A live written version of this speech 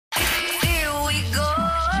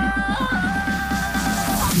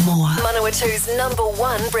Manawatu's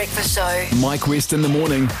 #1 breakfast show. Mike West in the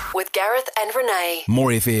morning. With Gareth and Renee. More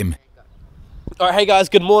FM. Alright, hey guys,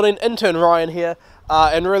 good morning. Intern Ryan here.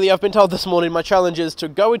 And really, I've been told this morning my challenge is to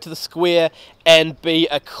go into the square and be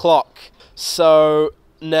a clock. So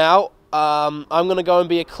now, I'm going to go and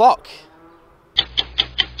be a clock.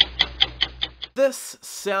 This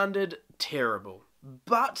sounded terrible,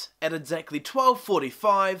 but at exactly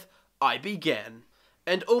 12:45, I began.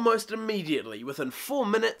 And almost immediately, within 4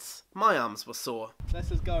 minutes, my arms were sore. This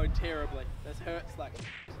is going terribly. This hurts like...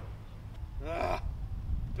 Ugh.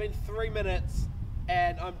 It's been 3 minutes,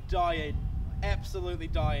 and I'm dying. Absolutely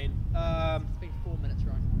dying. It's been 4 minutes,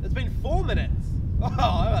 Ryan. It's been 4 minutes? Oh,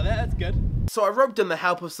 how about that? That's good. So I roped in the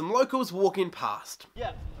help of some locals walking past.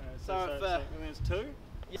 Yeah. So there's two?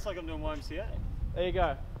 It's like I'm doing YMCA. There you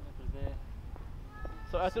go.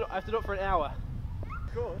 So I have to do it for an hour.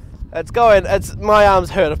 Of course. It's going, my arms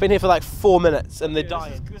hurt. I've been here for like 4 minutes and they're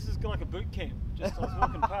dying. This is like a boot camp. Just I was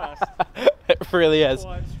walking past. It really is.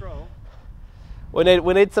 Quiet stroll.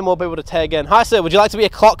 We need some more people to tag in. Hi sir, would you like to be a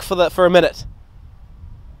clock for a minute?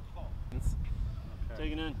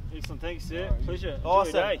 Taking in. Excellent, thanks sir. Pleasure.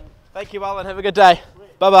 Awesome. Enjoy your day. Thank you, Alan. Have a good day.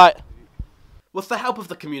 Bye-bye. With the help of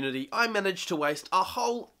the community, I managed to waste a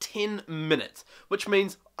whole 10 minutes, which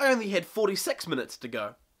means I only had 46 minutes to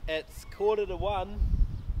go. It's 1:45,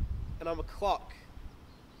 and I'm a clock.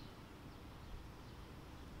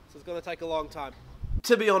 So it's going to take a long time.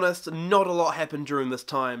 To be honest, not a lot happened during this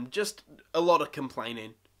time, just a lot of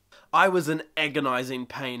complaining. I was in agonising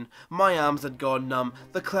pain. My arms had gone numb,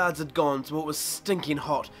 the clouds had gone so it was stinking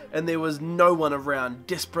hot, and there was no one around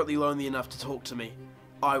desperately lonely enough to talk to me.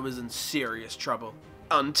 I was in serious trouble.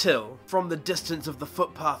 Until, from the distance of the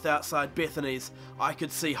footpath outside Bethany's, I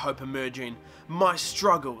could see hope emerging. My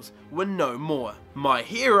struggles were no more. My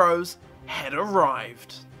heroes had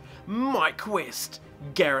arrived. Mike West,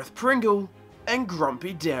 Gareth Pringle, and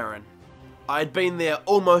Grumpy Darren. I had been there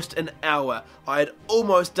almost an hour. I had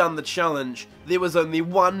almost done the challenge. There was only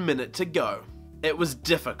 1 minute to go. It was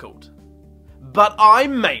difficult. But I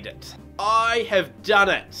made it. I have done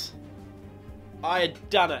it. I had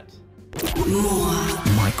done it. More.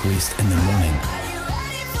 Mike West in the morning.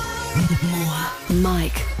 More.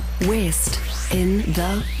 Mike West in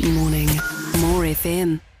the morning. More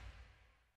FM.